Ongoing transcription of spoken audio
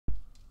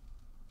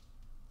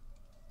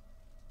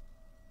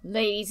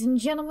Ladies and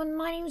gentlemen,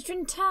 my name is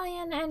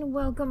Drintalion, and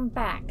welcome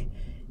back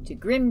to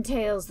Grim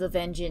Tales: The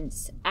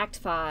Vengeance, Act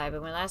 5.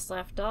 And when we last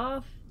left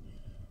off,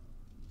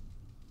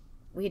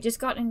 we had just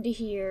gotten into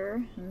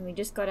here, and we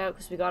just got out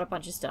because we got a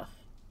bunch of stuff.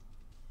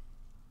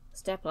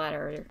 Step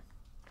ladder.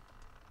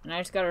 And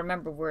I just gotta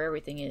remember where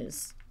everything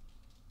is.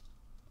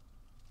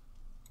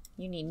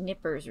 You need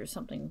nippers or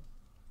something.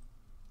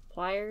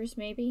 Pliers,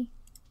 maybe?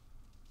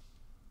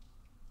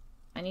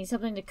 I need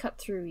something to cut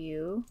through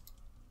you.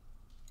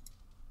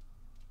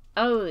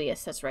 Oh,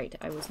 yes, that's right.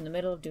 I was in the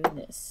middle of doing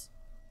this.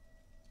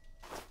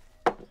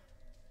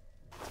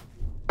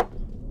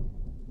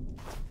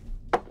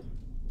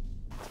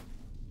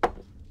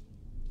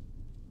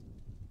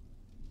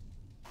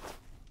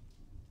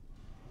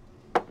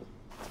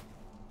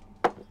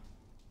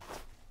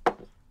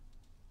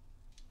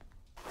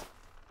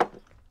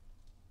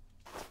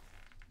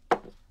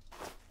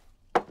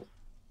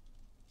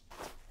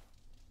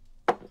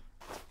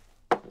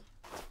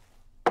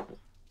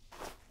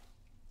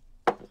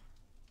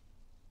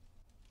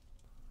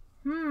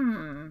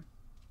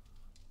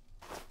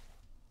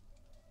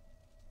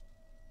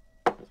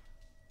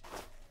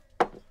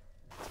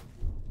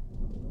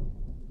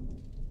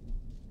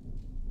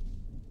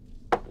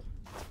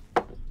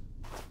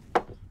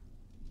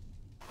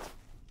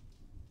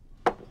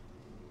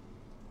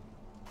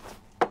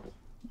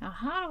 Now,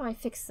 how do I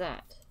fix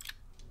that?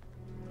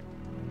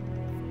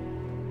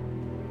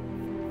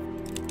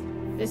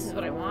 This is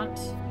what I want.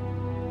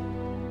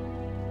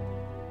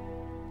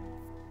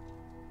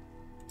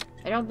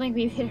 I don't think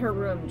we've hit her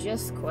room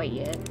just quite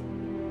yet.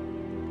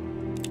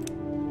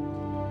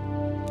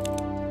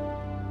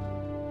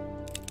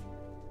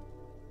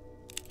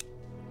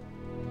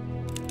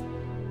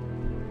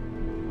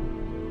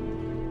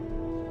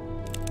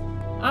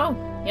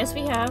 Oh, yes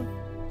we have.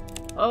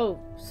 Oh,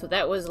 so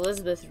that was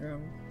Elizabeth's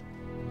room.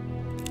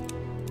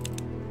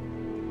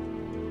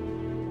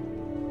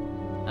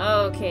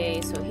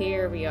 Okay, so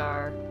here we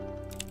are.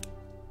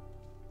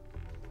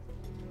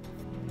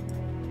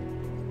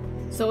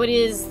 So it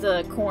is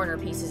the corner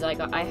pieces I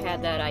got. I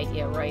had that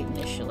idea right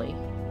initially.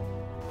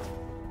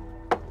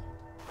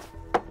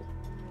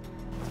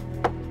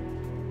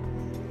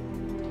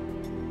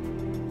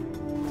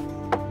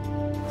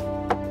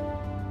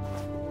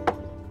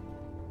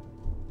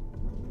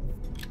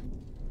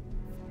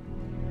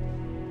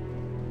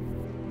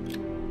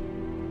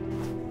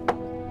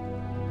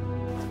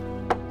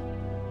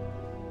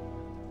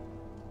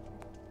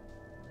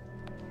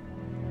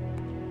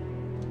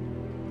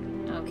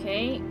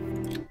 Okay.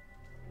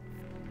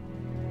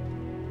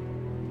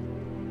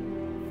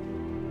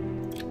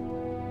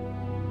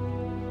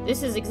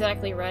 This is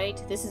exactly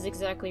right. This is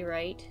exactly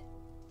right.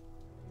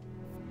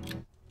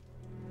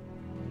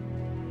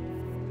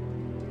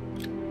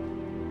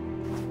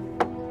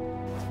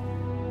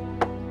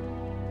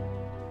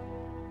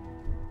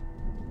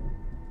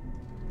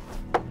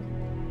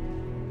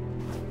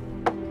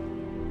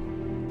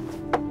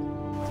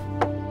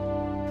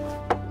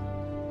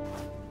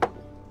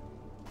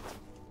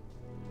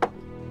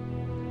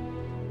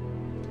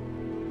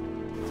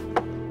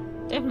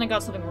 Definitely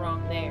got something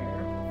wrong there.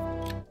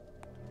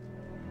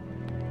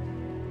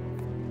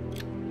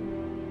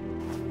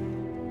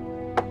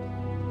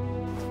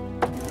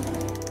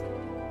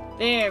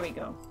 There we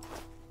go.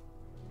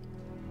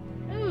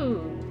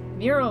 Ooh,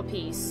 mural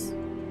piece.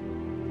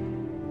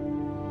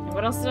 And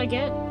what else did I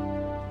get?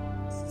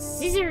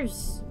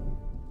 Scissors!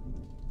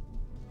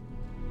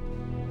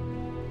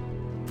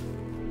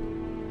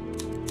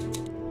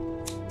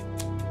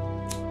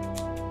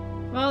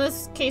 Well,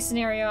 this case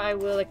scenario I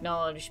will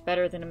acknowledge.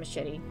 Better than a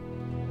machete.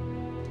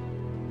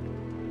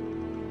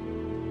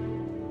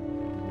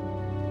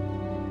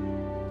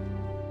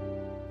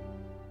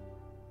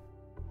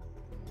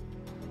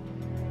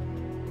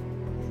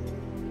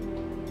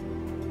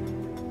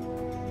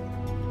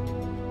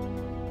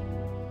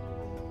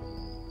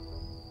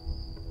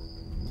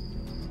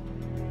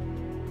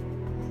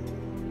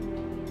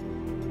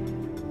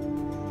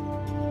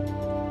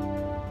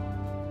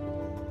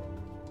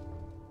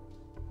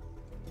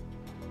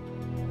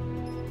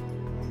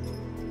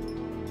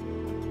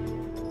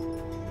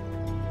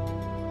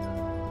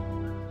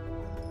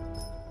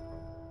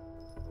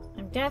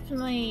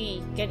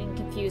 Definitely getting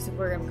confused with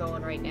where I'm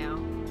going right now.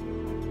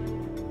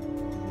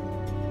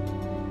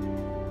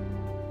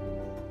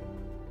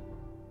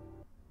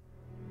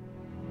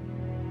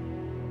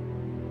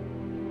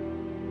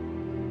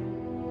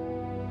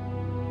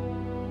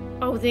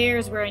 Oh,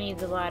 there's where I need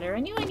the ladder. I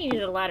knew I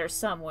needed a ladder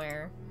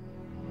somewhere.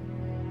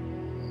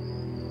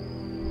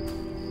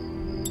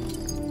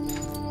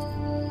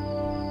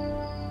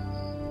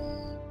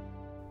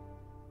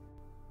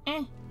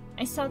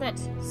 I saw that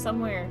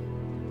somewhere.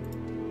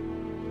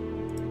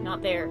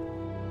 Not there.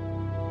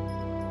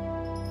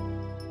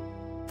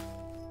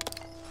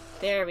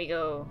 There we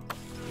go.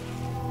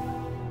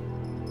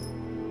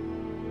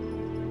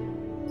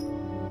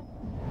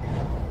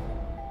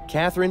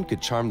 Catherine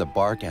could charm the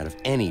bark out of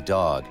any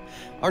dog.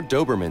 Our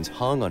Dobermans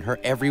hung on her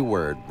every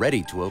word,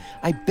 ready to obey.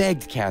 I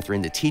begged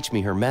Catherine to teach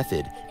me her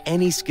method.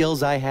 Any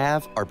skills I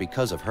have are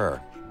because of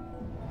her.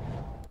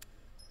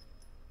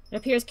 It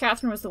appears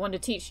Catherine was the one to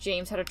teach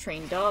James how to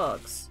train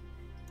dogs.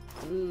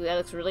 Ooh, that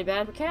looks really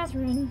bad for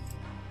Catherine.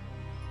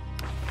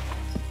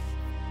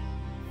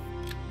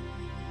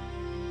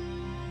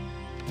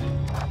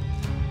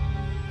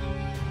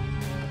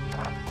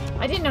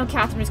 I didn't know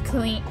Catherine was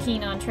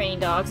keen on training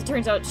dogs. It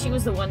turns out she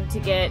was the one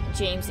to get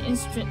James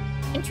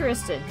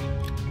interested.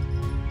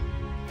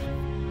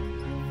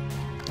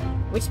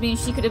 Which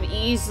means she could have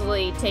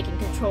easily taken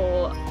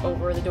control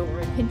over the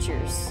Doberman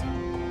Pinschers.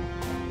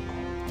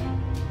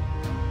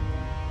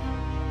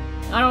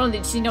 Not only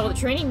did she know the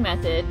training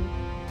method,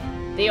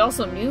 they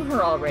also knew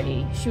her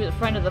already. She was a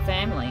friend of the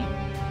family.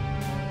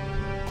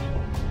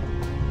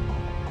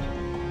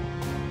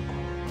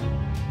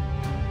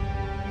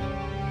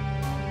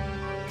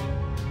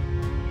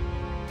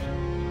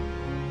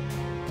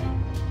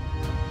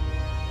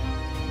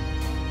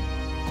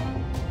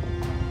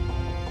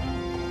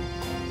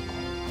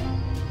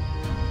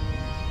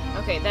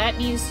 Okay, that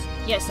needs...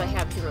 Yes, I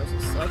have 2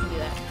 roses, so I can do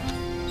that.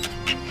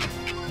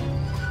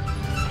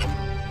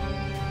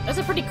 That's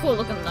a pretty cool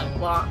looking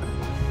lock.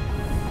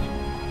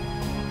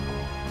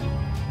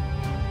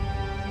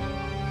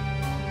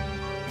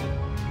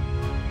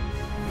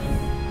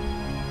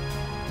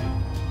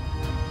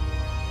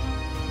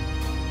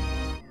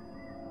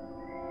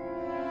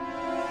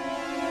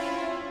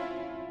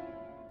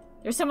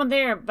 There's someone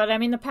there, but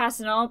I'm in the past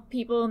and all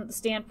people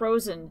stand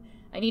frozen.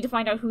 I need to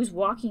find out who's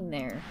walking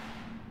there.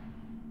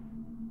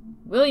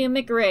 William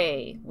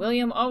McRae.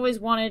 William always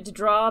wanted to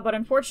draw, but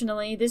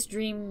unfortunately, this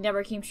dream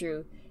never came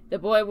true. The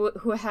boy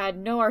who had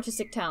no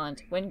artistic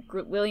talent. When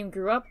William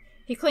grew up,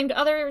 he claimed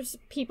other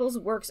people's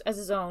works as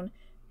his own,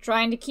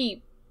 trying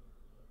to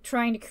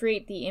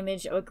create the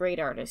image of a great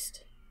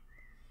artist.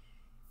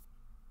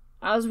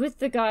 I was with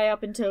the guy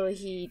up until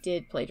he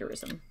did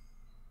plagiarism.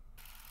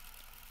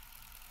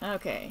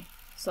 Okay,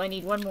 so I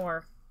need 1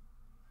 more.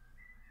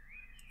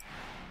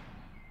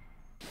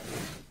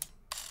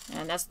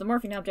 And that's the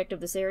morphing object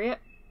of this area.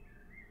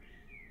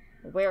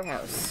 A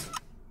warehouse.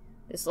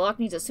 This lock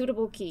needs a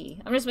suitable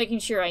key. I'm just making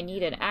sure I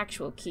need an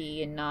actual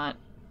key and not,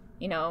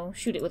 you know,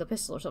 shoot it with a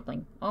pistol or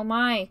something. Oh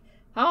my!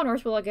 How on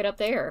earth will I get up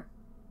there?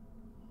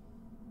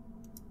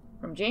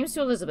 From James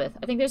to Elizabeth.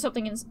 I think there's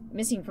something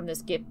missing from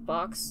this gift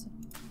box.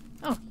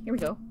 Oh, here we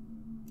go.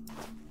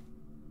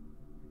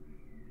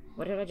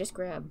 What did I just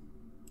grab?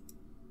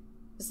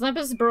 This lamp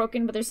is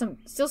broken, but there's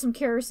still some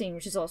kerosene,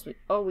 which is also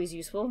always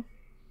useful.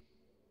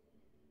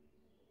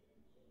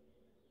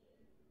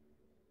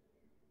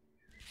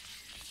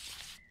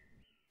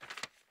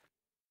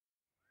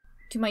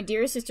 To my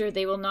dear sister,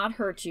 they will not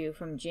hurt you.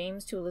 From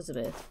James to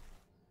Elizabeth.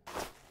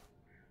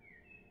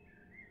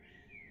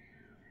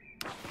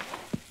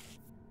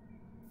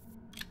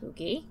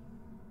 Okay.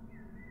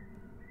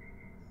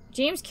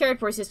 James cared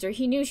for his sister.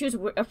 He knew she was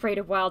afraid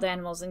of wild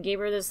animals and gave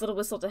her this little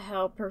whistle to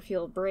help her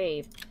feel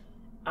brave.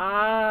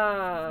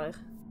 Ah.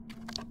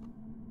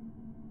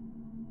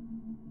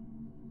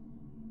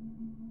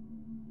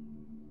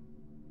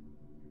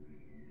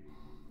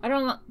 I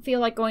don't feel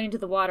like going into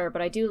the water,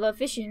 but I do love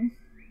fishing.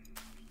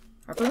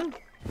 Harpoon?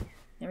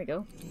 There we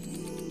go.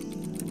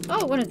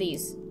 Oh, one of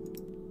these.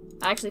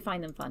 I actually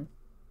find them fun.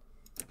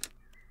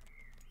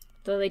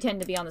 Though they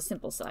tend to be on the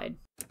simple side.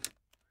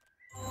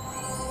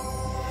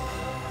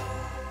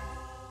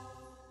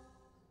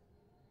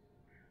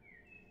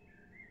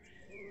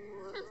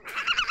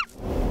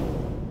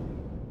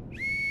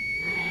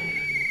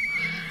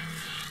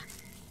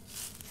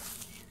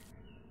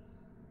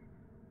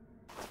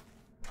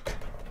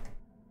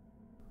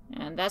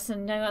 And that's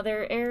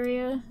another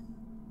area.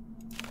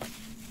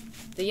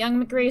 The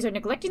young McRaes are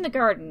neglecting the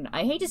garden.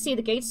 I hate to see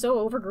the gate so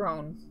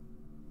overgrown.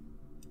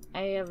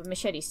 I have a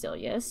machete still,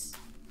 yes?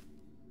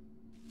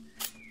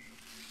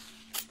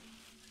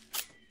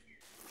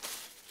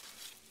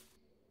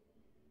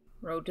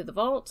 Road to the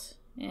vault.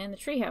 And the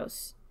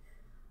treehouse.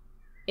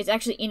 It's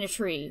actually in a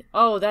tree.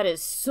 Oh, that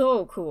is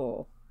so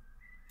cool.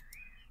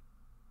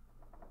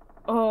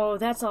 Oh,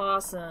 that's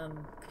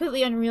awesome.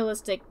 Completely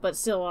unrealistic, but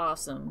still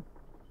awesome.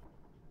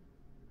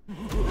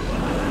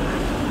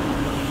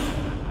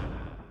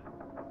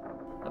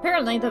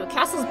 Apparently, the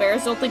castle's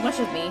bears don't think much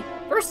of me.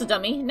 First the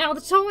dummy, now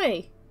the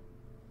toy!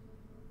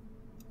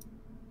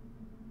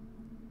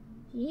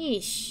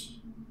 Yeesh.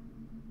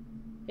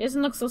 He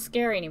doesn't look so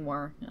scary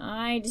anymore.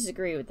 I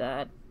disagree with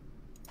that.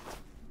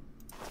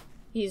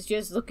 He's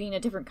just looking a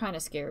different kind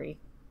of scary.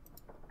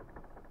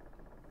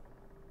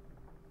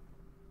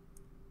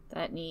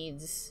 That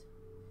needs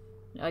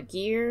a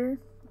gear,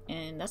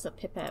 and that's a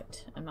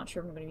pipette. I'm not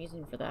sure if I'm going to be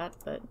using for that,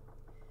 but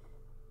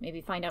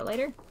maybe find out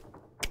later.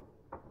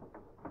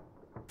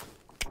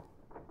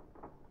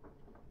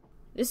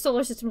 This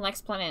solar system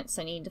lacks planets.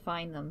 I need to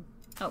find them.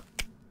 Oh.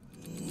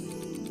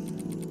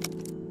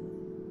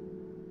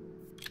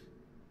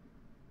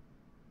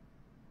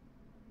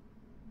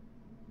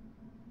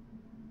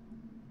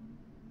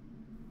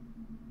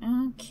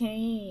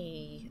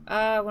 Okay.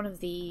 One of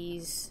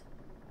these.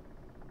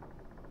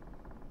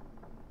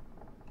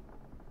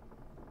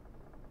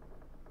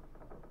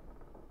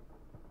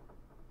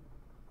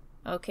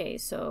 Okay,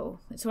 so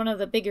it's one of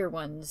the bigger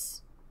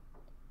ones.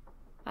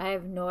 I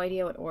have no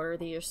idea what order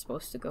they are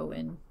supposed to go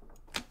in.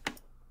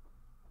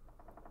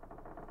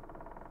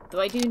 Though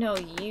I do know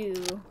you.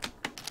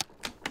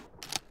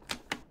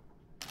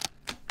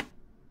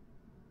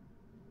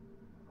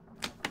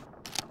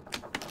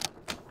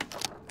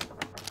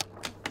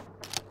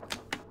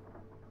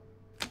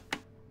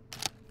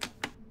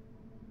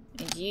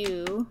 And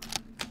you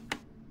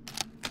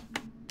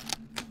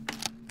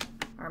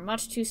are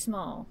much too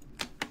small.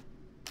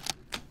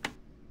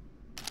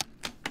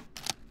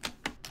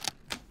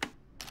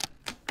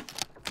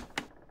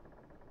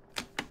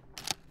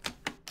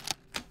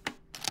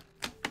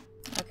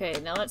 Okay,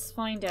 now let's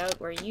find out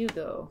where you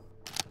go.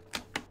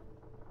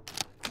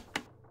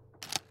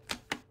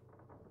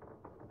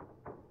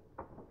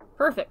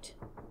 Perfect.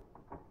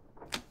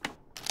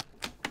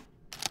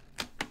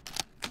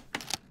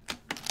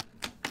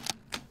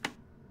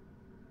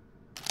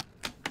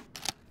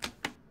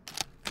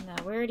 Now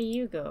where do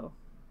you go?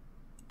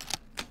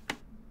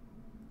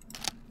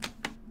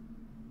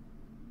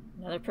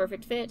 Another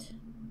perfect fit.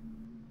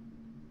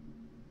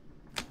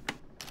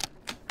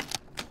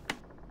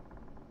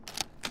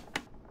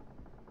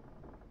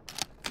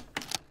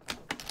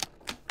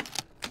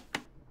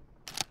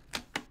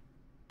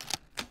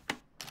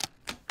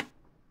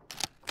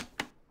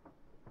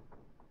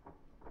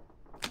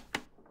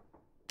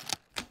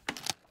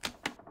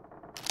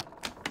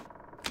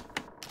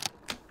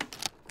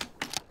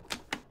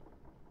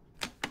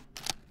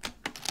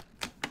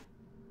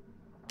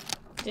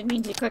 Didn't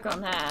mean to click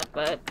on that,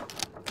 but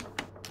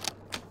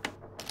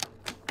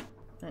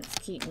let's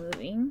keep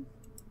moving.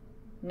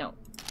 No.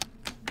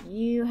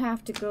 You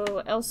have to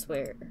go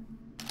elsewhere.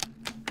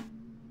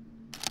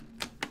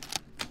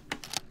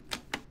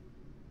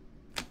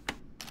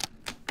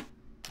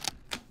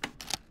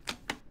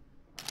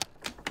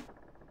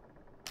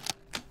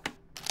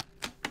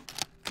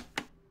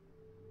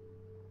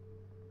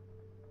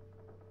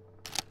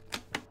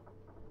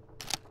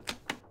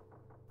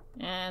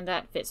 And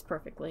that fits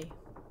perfectly.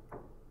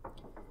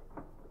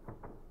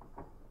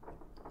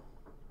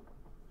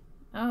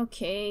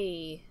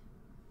 Okay.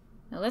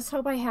 Now let's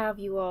hope I have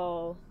you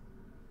all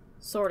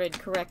sorted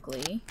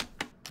correctly.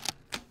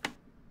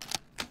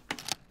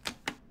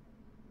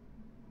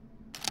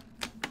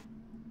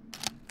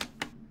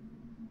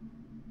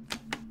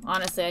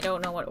 Honestly, I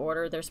don't know what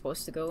order they're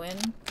supposed to go in.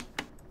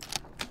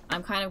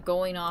 I'm kind of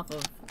going off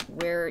of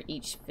where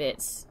each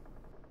fits.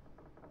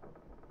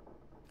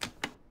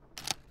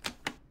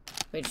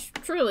 Which,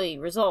 truly,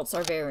 results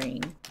are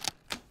varying.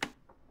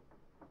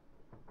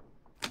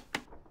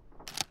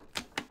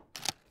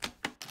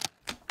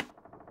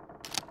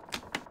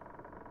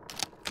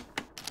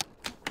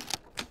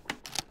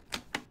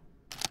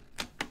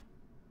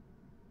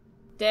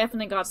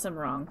 Definitely got some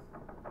wrong.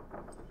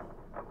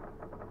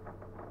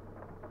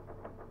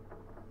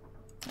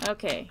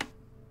 Okay.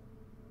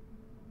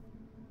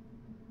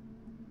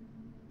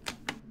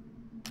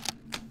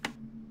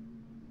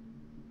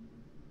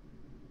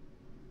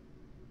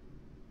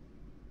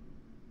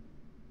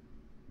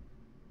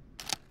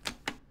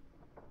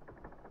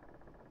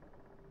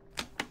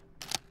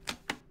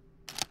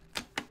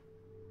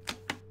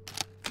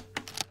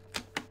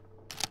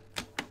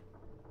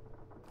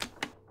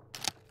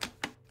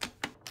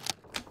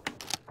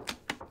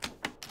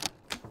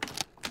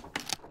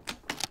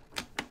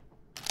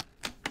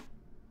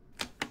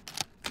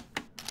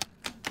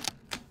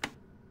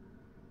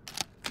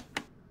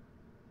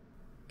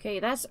 Okay,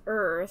 that's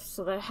Earth,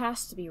 so that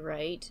has to be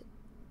right.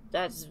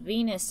 That's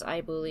Venus,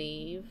 I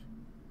believe.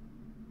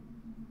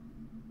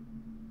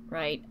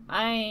 Right,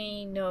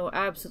 I know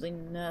absolutely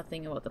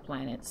nothing about the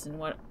planets and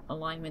what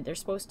alignment they're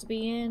supposed to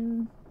be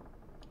in.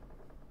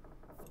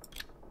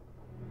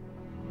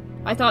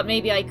 I thought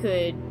maybe I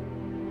could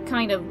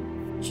kind of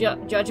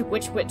judge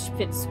which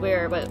fits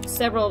where, but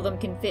several of them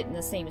can fit in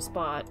the same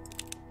spot.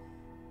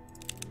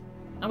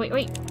 Oh,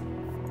 wait.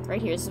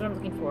 Right here, this is what I'm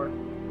looking for.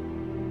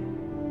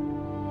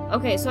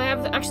 Okay, so I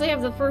actually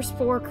have the first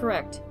 4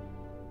 correct.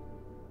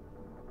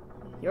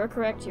 You're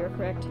correct, you're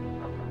correct.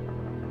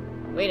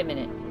 Wait a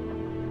minute.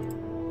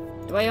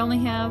 Do I only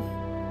have...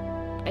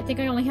 I think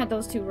I only had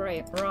those 2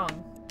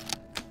 wrong.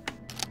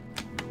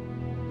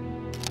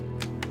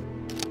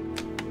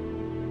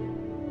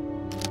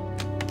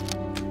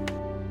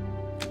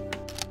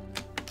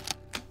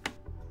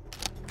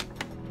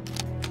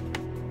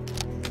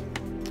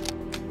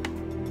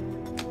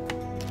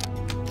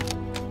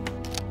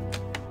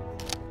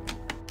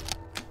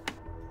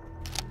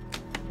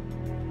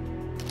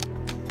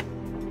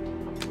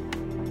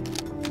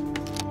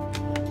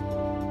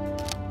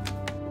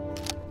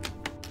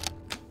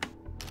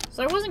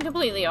 So I wasn't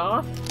completely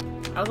off.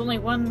 I was only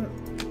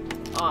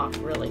 1 off,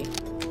 really.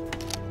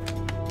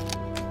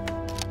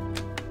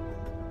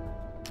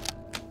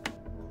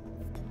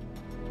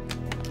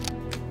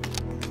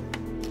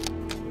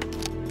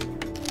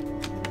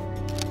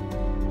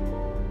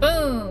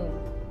 Boom!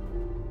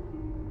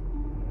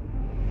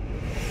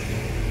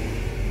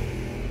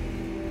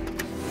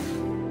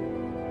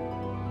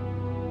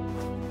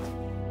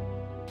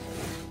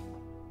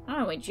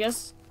 we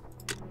just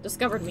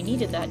discovered we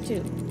needed that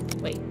too.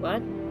 Wait, what?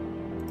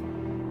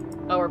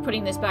 Oh, we're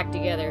putting this back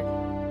together.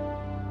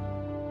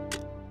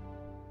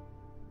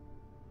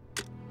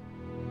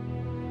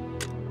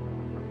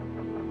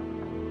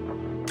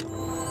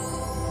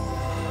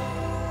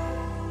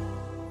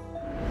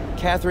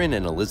 Catherine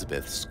and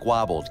Elizabeth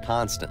squabbled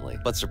constantly,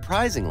 but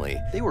surprisingly,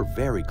 they were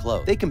very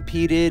close. They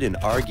competed and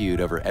argued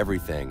over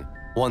everything.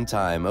 One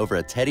time, over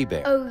a teddy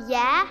bear. Oh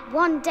yeah?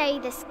 One day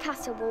this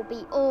castle will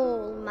be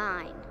all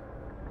mine.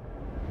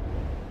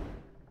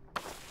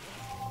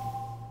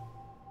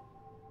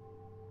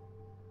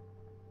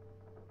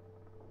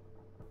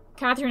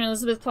 Catherine and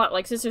Elizabeth plot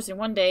like sisters, and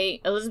one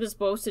day, Elizabeth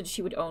boasted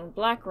she would own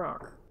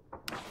Blackrock.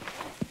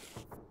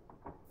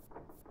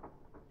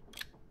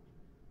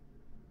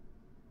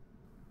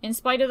 In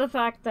spite of the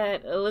fact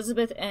that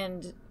Elizabeth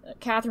and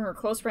Catherine were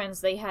close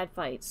friends, they had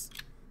fights.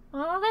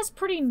 Well, that's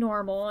pretty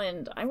normal,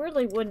 and I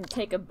really wouldn't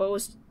take a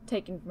boast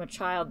taken from a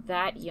child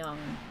that young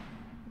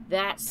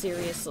that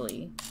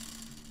seriously.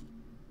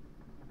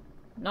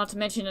 Not to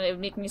mention it would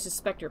make me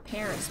suspect your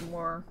parents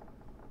more.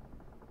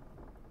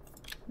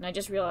 And I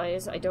just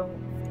realized I don't...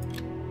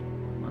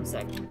 One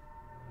sec.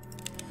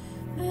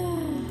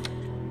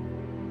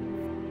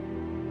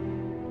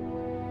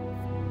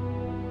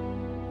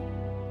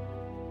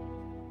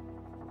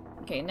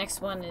 Okay,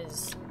 next one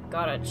is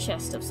got a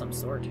chest of some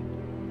sort.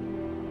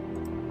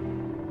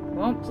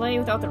 Won't play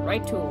without the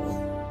right tool.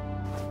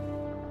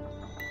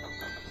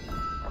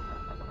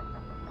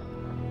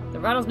 The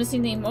rattle's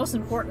missing the most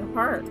important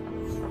part.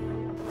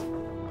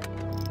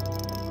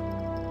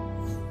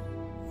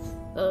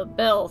 The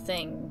bell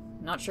thing.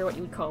 Not sure what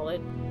you would call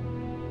it.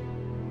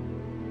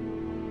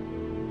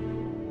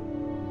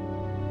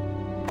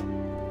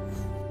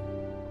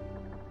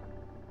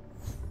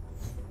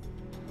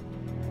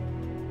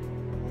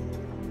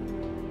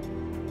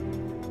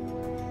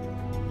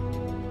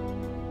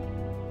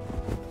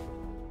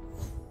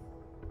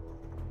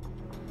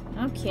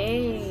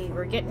 Okay,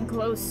 we're getting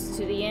close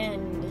to the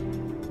end.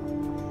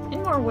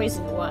 In more ways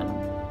than one,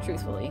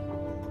 truthfully.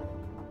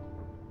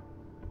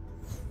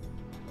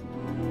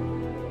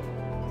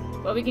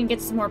 But we can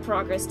get some more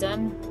progress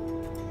done.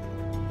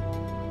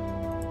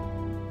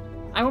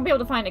 I won't be able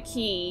to find a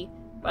key,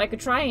 but I could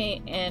try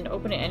and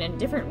open it in a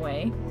different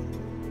way.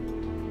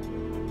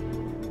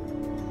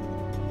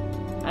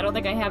 I don't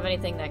think I have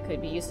anything that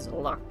could be used as a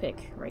lockpick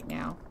right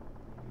now.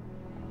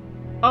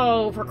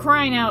 Oh, for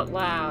crying out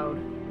loud.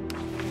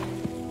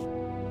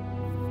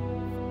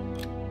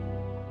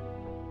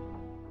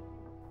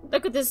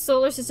 Look at this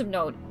solar system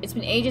note. It's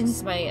been ages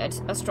since my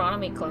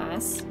astronomy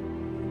class.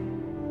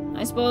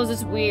 I suppose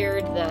it's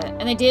weird that...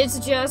 And they did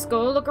suggest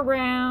go look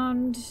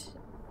around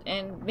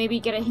and maybe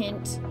get a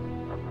hint.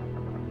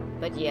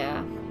 But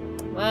yeah.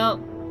 Well,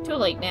 too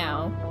late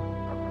now.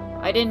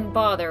 I didn't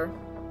bother.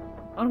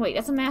 Oh wait,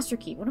 that's a master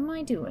key. What am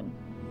I doing?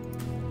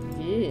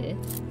 Yeah.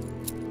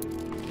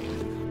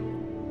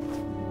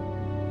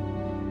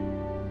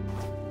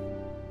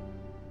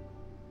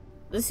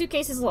 The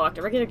suitcase is locked.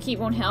 A regular key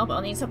won't help.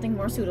 I'll need something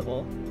more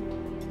suitable.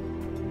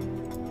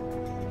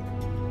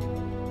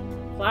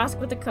 Flask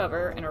with a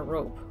cover and a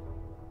rope.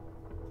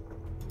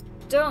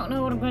 Don't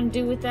know what I'm going to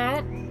do with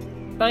that.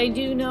 But I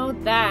do know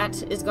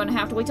that is going to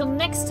have to wait till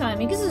next time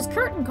because it's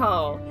Curtain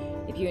Call.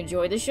 If you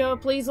enjoyed the show,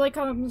 please like,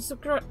 comment,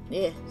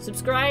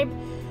 subscribe.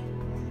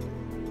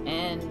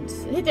 And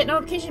hit that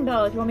notification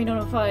bell if you want me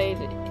notified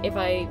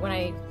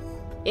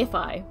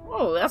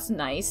oh, that's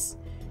nice.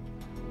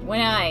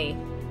 When I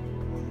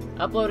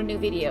upload a new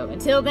video.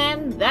 Until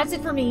then, that's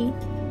it for me.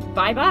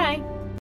 Bye-bye.